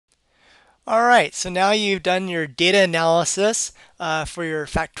All right, so now you've done your data analysis for your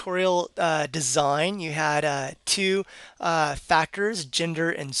factorial design. You had two factors, gender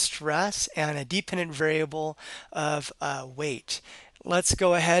and stress, and a dependent variable of weight. Let's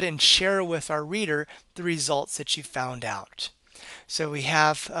go ahead and share with our reader the results that you found out. So we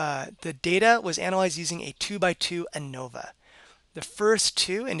have the data was analyzed using a 2 by 2 ANOVA. The first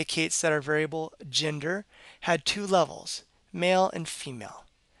two indicates that our variable gender had two levels, male and female.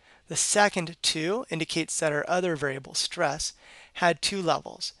 The second two indicates that our other variable, stress, had two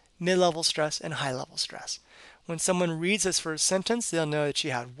levels, mid-level stress and high-level stress. When someone reads this first sentence, they'll know that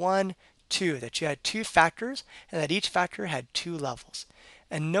you had one, two, that you had two factors, and that each factor had two levels.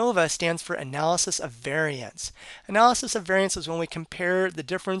 ANOVA stands for analysis of variance. Analysis of variance is when we compare the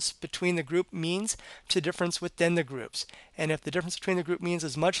difference between the group means to the difference within the groups. And if the difference between the group means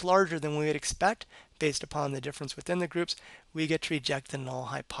is much larger than we would expect based upon the difference within the groups, we get to reject the null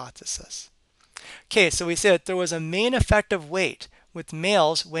hypothesis. Okay, so we said there was a main effective weight with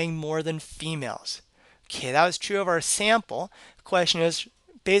males weighing more than females. Okay, that was true of our sample. The question is,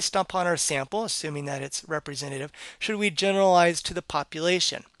 based upon our sample, assuming that it's representative, should we generalize to the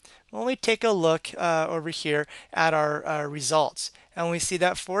population? Well, we take a look over here at our results, and we see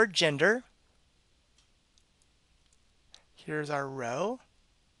that for gender, here's our row,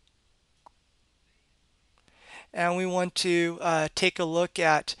 and we want to take a look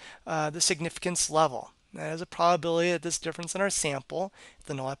at the significance level. That is a probability that this difference in our sample, if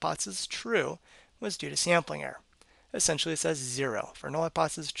the null hypothesis is true, was due to sampling error. Essentially, it says 0. For null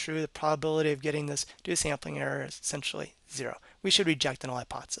hypothesis true, the probability of getting this due to sampling error is essentially 0. We should reject the null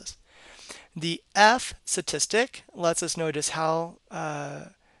hypothesis. The F statistic lets us know just how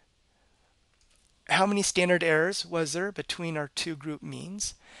many standard errors was there between our two group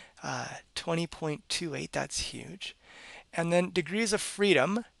means. 20.28, that's huge. And then degrees of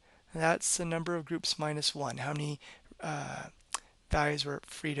freedom, that's the number of groups minus 1. How many values were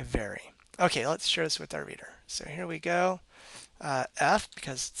free to vary? Okay, let's share this with our reader. So here we go. F,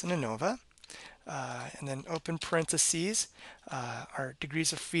 because it's an ANOVA. And then open parentheses, our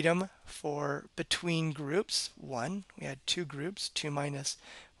degrees of freedom for between groups, 1. We had two groups, 2 minus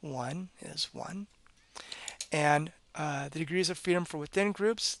 1 is 1. And the degrees of freedom for within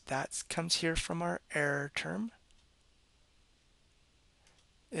groups, that comes here from our error term.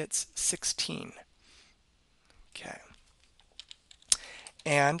 It's 16. Okay.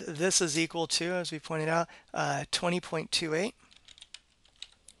 And this is equal to, as we pointed out, 20.28.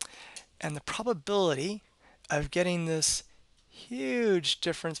 And the probability of getting this huge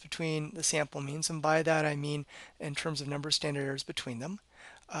difference between the sample means, and by that I mean in terms of number of standard errors between them,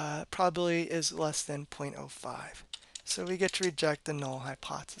 probability is less than 0.05. So we get to reject the null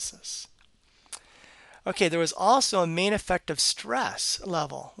hypothesis. Okay, there was also a main effective stress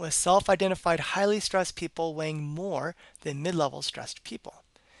level with self-identified highly stressed people weighing more than mid-level stressed people.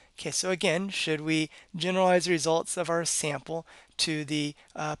 Okay, so again, should we generalize the results of our sample to the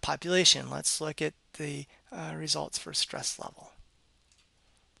population? Let's look at the results for stress level.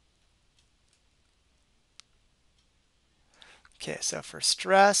 Okay, so for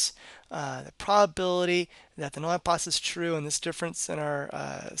stress, the probability that the null hypothesis is true and this difference in our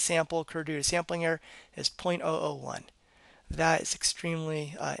sample occurred due to sampling error is 0.001. That is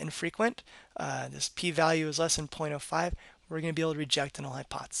extremely infrequent. This p-value is less than 0.05. We're going to be able to reject the null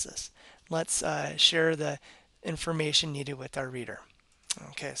hypothesis. Let's share the information needed with our reader.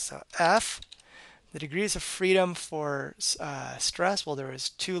 Okay, so F, the degrees of freedom for stress, well, there was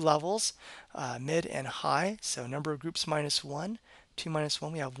two levels, mid and high. So number of groups minus 1, 2 minus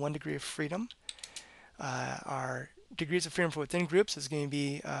 1, we have 1 degree of freedom. Our degrees of freedom for within groups is going to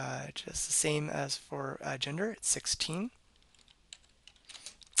be just the same as for gender, it's 16.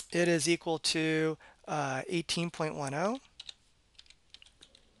 It is equal to 18.10.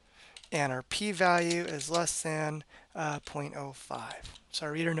 And our p-value is less than 0.05. So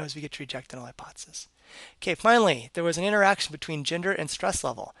our reader knows we get to reject the null hypothesis. Okay, finally, there was an interaction between gender and stress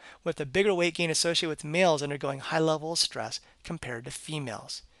level, with a bigger weight gain associated with males undergoing high level of stress compared to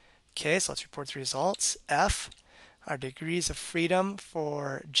females. Okay, so let's report the results. F, our degrees of freedom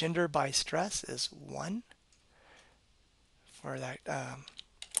for gender by stress is 1 for that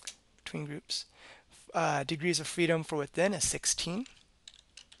between groups. Degrees of freedom for within is 16.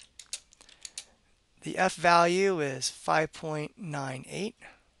 The F value is 5.98.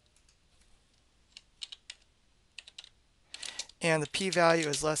 And the p-value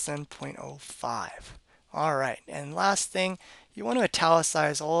is less than 0.05. All right, and last thing, you want to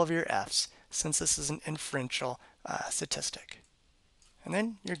italicize all of your F's since this is an inferential statistic. And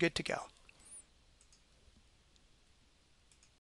then you're good to go.